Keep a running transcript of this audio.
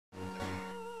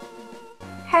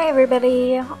Hi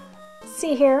everybody,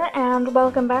 C here, and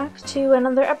welcome back to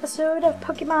another episode of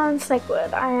Pokemon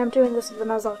SnakeWood. I am doing this with the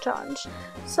Nuzlocke challenge.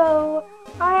 So,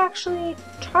 I actually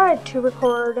tried to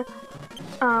record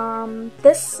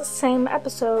this same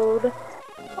episode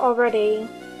already,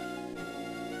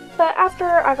 but after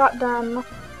I got done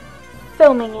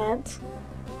filming it,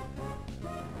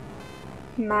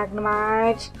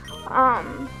 Magnemite,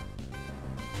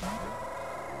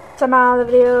 somehow the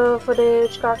video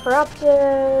footage got corrupted,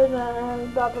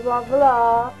 and blah blah blah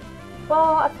blah.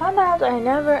 Well, I found out I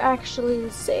never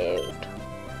actually saved.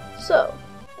 So,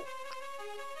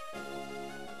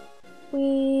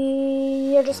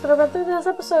 we are just gonna run through this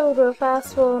episode real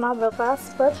fast. Well, not real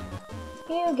fast, but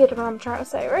you get what I'm trying to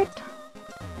say, right?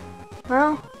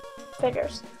 Well,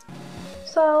 figures.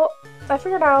 So, I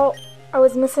figured out I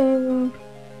was missing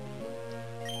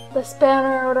the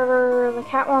spanner or whatever. The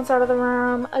cat wants out of the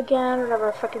room again, whatever.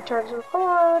 I fucking tried to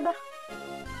record. The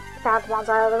cat wants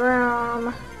out of the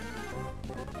room.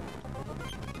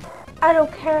 I don't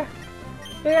care.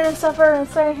 You're gonna suffer and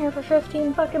stay here for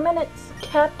 15 fucking minutes,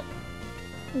 cat.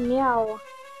 Meow.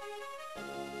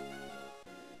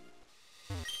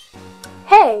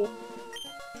 Hey!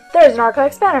 There's an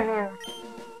archaic spanner here.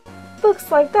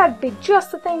 Looks like that'd be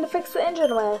just the thing to fix the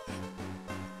engine with.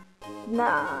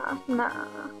 Nah.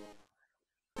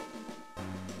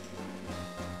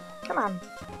 Come on.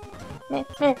 Meh.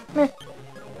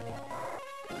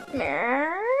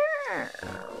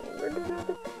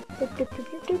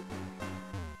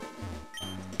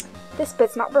 This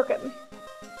bit's not broken.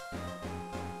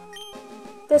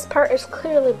 This part is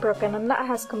clearly broken and that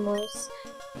has come loose.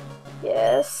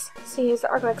 Yes. So use the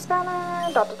archaic spanner.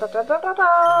 The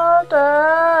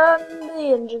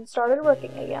engine started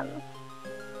working again.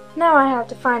 Now I have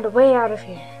to find a way out of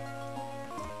here.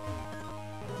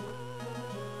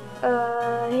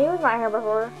 He was not here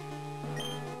before.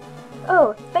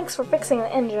 Oh, thanks for fixing the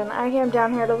engine. I came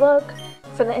down here to look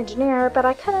for the engineer, but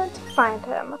I couldn't find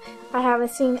him. I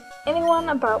haven't seen anyone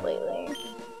about lately.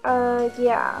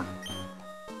 Yeah.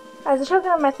 As a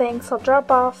token of my thanks, I'll drop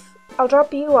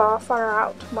you off on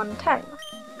Route 110.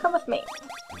 Come with me.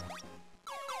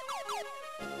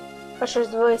 Usher's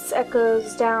voice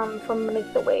echoes down from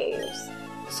beneath the waves.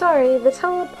 Sorry, the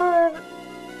teleport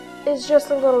is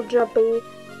just a little jumpy.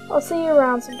 I'll see you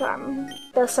around sometime.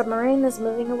 The submarine is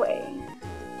moving away.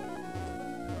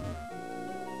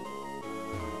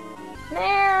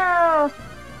 Now!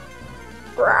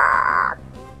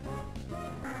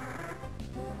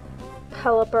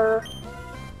 Pelipper.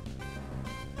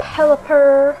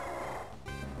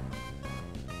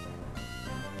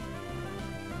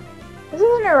 This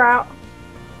isn't a route.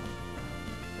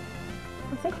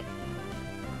 I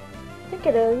think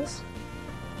it is.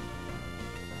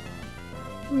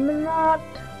 I'm not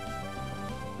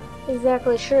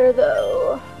exactly sure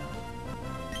though.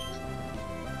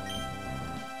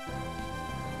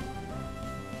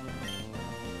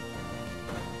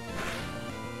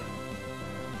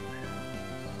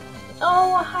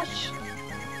 Oh, hush.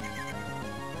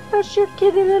 Hush your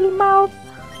kitty little mouth.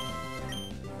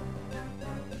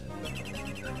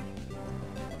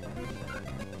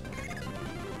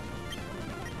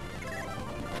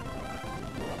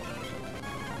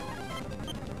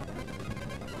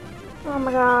 Oh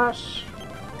my gosh.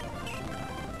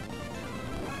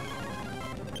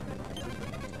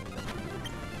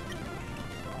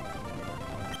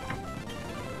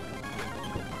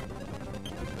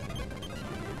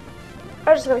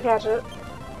 I'm just gonna catch it.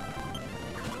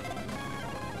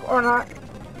 Or not.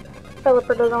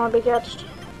 Pelipper doesn't want to be catched.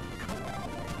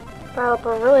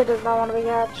 Pelipper really does not want to be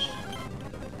catched.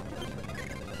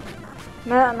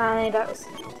 No, he does.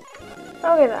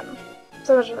 Okay then.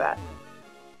 So much for that.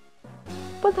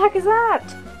 What the heck is that?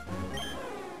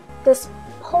 This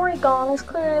Porygon is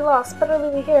clearly lost. Better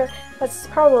leave it here. This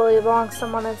probably belongs to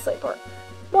someone in Slateport.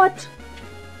 What?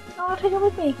 I want to take it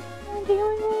with me. I want to take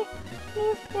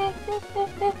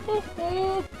it with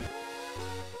me.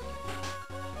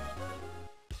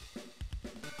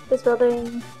 This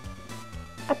building.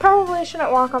 I probably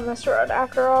shouldn't walk on this road.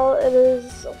 After all, it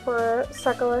is for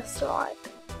cyclists to like.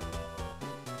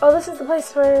 Oh, this is the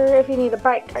place for if you need a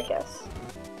bike, I guess.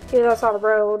 Yeah, that's not a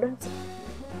road. It's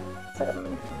like a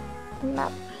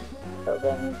map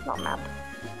building, not map.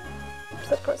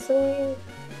 Slateport City.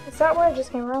 Is that where I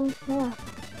just came from? Yeah.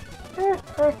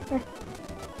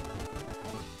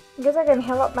 I guess I can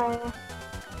heal up my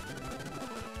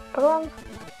Pokemon.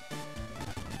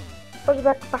 Put you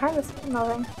back behind this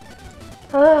nothing.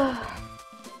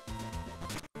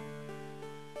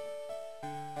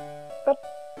 But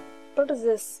what is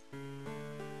this?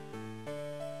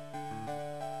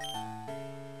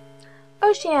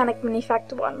 Oceanic Mini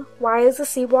Fact 1. Why is the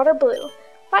seawater blue?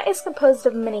 Light is composed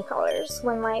of many colors.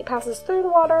 When light passes through the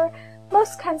water,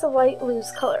 most kinds of light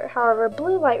lose color. However,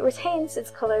 blue light retains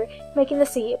its color, making the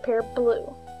sea appear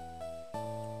blue.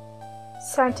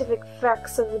 Scientific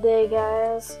facts of the day,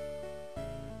 guys.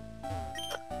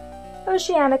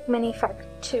 Oceanic Mini Fact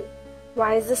 2.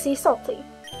 Why is the sea salty?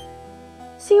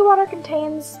 Seawater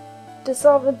contains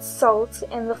dissolved salt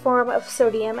in the form of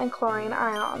sodium and chlorine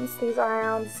ions. These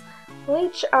ions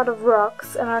leach out of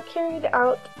rocks and are carried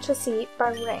out to sea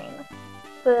by rain.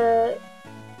 The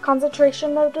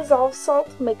concentration of dissolved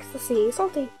salt makes the sea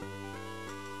salty.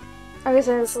 Okay,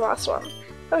 so this is the last one.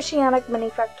 Oceanic Mini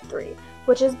Fact 3.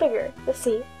 Which is bigger, the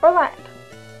sea or land?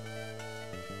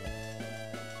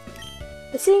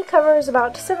 The sea covers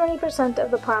about 70%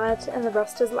 of the planet and the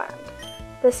rest is land.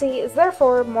 The sea is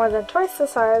therefore more than twice the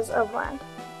size of land.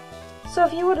 So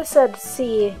if you would have said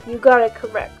sea, you got it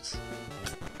correct.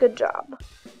 Good job.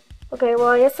 Okay, well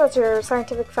I guess that's your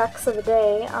scientific facts of the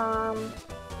day.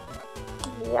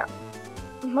 Yeah.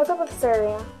 What's up with this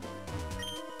area?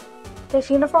 This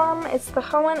uniform, it's the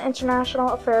Holland International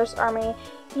Affairs Army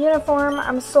uniform.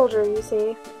 I'm a soldier, you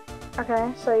see.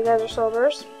 Okay, so you guys are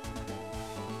soldiers.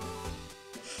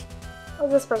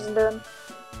 What's this person doing?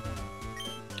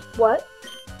 What?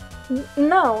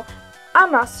 No,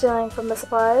 I'm not stealing from the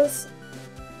supplies.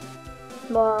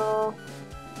 Well,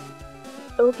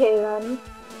 okay then.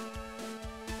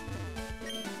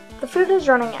 The food is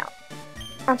running out.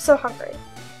 I'm so hungry.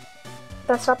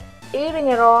 Then stop eating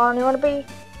it all and you want to be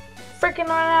freaking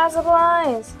running out of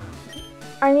supplies.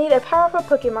 I need a powerful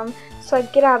Pokemon so I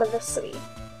can get out of this city.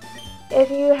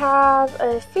 If you have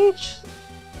a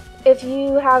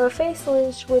face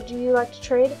leech, would you like to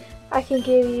trade? I can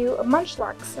give you a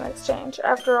Munchlax in exchange.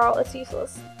 After all, it's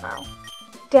useless. Oh.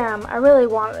 Damn, I really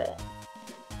wanted it.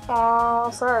 Aw,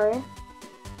 sorry.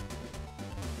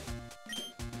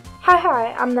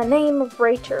 Hi, I'm the name of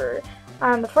Rater.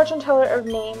 I'm the fortune teller of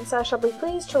names. I shall be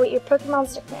pleased to read your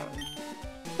Pokemon's nickname.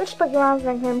 Which Pokemon's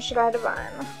nickname should I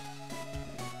divine?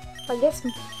 I guess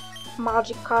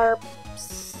Magikarp.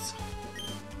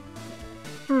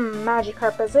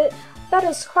 Magikarp is it? That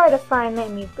is quite a fine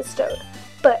name you've bestowed.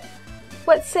 But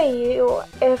what say you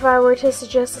if I were to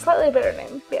suggest a slightly better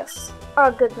name? Yes. Ah,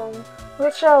 good then.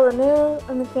 Which shall the new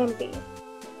and the name be?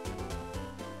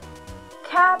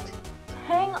 Cat,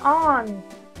 hang on.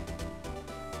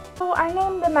 Oh, I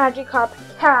named the Magikarp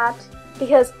Cat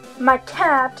because my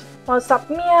cat won't stop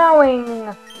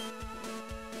meowing.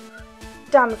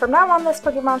 Done. From now on, this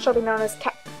Pokemon shall be known as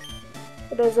Cat.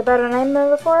 It is a better name than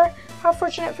before. How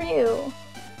fortunate for you.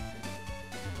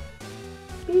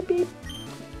 Beep beep.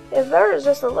 If there is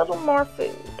just a little more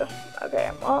food.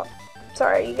 Okay, well,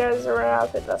 sorry, you guys are running out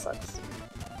of food. That sucks.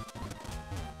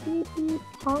 Beep beep.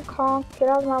 Honk honk. Get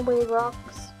out of my way,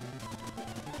 rocks.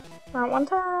 Not one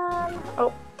time.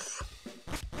 Oh.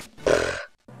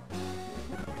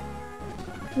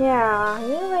 Yeah,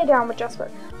 you lay down with Jasper.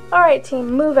 Alright,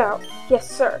 team, move out. Yes,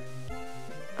 sir.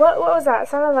 What was that? It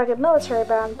sounded like a military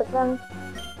band, but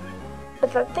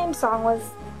that theme song was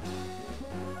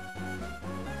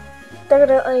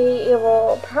definitely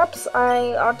evil. Perhaps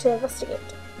I ought to investigate.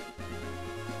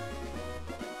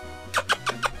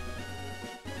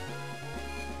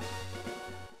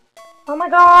 Oh my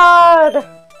god!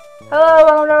 Hello,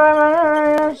 welcome to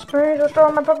my please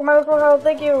restore my Pokemon full health.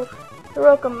 Thank you. You're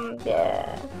welcome.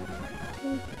 Yeah.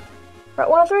 Route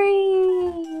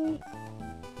 103!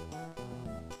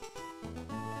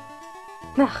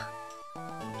 Ugh.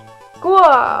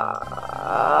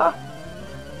 Gwa!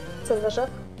 Says the chef.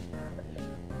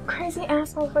 Crazy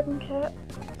ass motherfucking cat.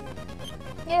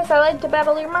 Yes, I like to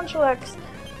battle your Munchlax.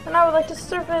 And I would like to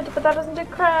surf it, but that doesn't do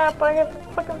crap. I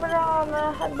fucking forgot on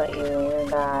the headbutt you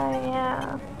die,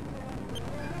 yeah.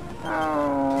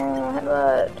 Oh,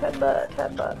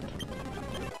 headbutt.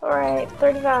 Alright,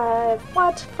 35.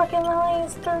 What? Fucking Lily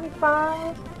is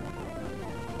 35?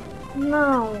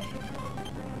 No.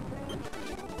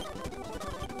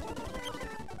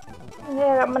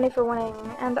 Yeah, I got money for winning.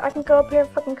 And I can go up here and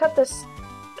fucking cut this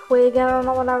twig. I don't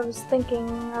know what I was thinking.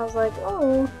 I was like,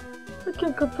 oh, I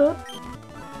can't cut that.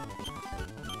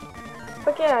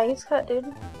 But yeah, he's cut,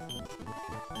 dude.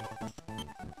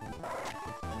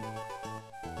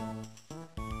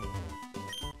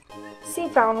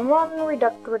 Seed found. 1,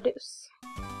 reduct, reduce.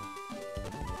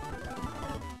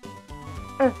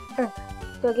 Go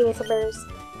give me some berries.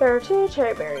 There are 2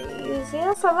 cherry berries.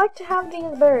 Yes, I like to have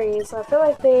these berries. I feel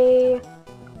like they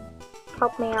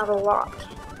help me out a lot.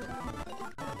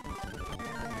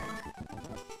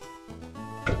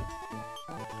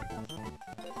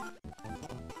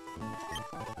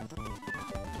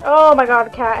 Oh my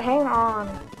god, cat, hang on.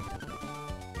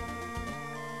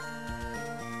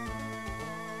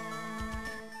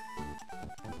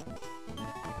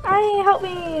 Hey, help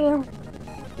me!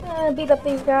 Beat up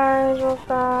these guys real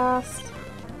fast.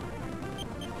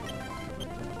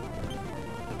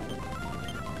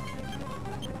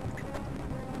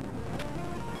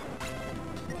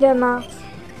 Good enough.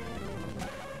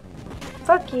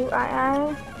 Fuck you,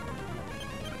 I.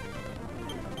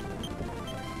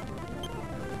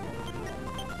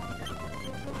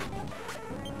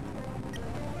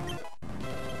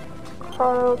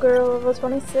 Carl girl level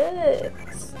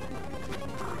 26.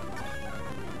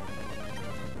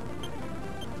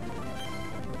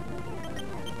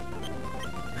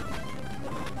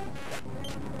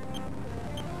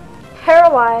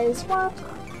 Paralyzed, what?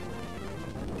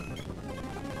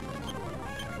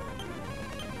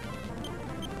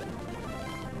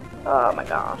 Oh my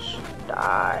gosh.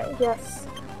 Die. Yes.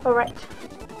 Alright.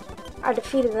 I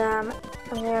defeated them,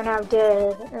 and they are now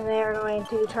dead, and they are going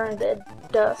to turn to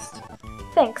dust.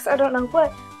 Thanks, I don't know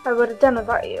what I would have done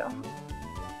without you.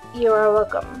 You are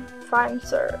welcome. Fine,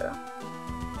 sir.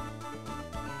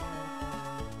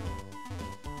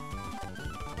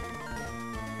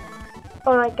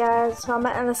 Alright guys, so I'm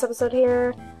gonna end this episode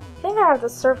here. I think I have to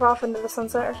surf off into the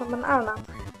sunset or something, I don't know.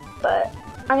 But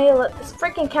I need to let this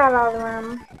freaking cat out of the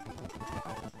room.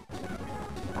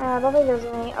 I don't think there's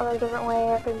any other different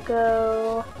way I could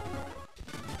go.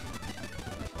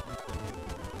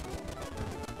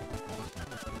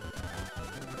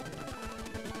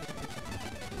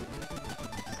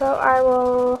 So I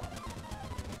will,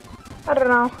 I don't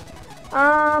know.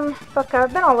 Fuck,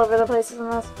 I've been all over the places in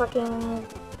this fucking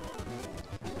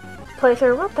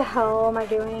playthrough. What the hell am I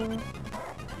doing?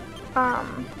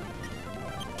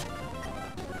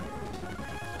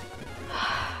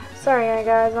 Sorry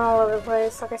guys, I'm all over the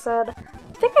place, like I said. I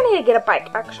think I need to get a bike,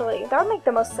 actually. That would make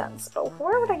the most sense, but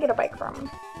where would I get a bike from?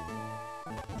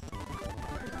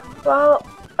 Well,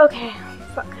 okay,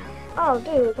 fuck. Oh,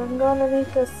 dude, I can go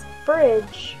underneath this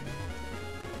bridge.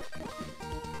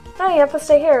 No, you have to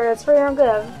stay here, it's for your own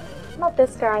good. Not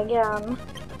this guy again.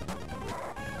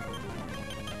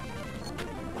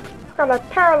 Got a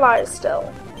paralyzed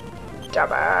still.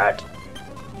 Damn it.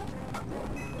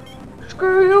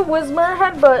 Screw you, Whismer,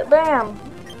 headbutt, bam!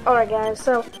 Alright guys,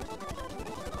 so...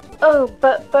 Oh,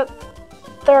 but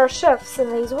there are chefs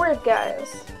and these weird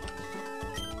guys.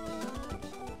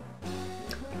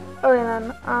 Okay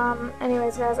then,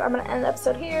 anyways guys, I'm gonna end the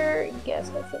episode here. You guys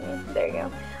can see me. There you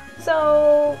go.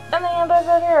 So, I'm gonna end the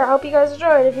episode here. I hope you guys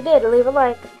enjoyed. If you did, leave a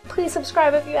like. Please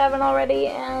subscribe if you haven't already,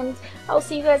 and I'll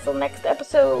see you guys in the next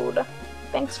episode.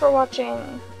 Thanks for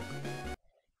watching.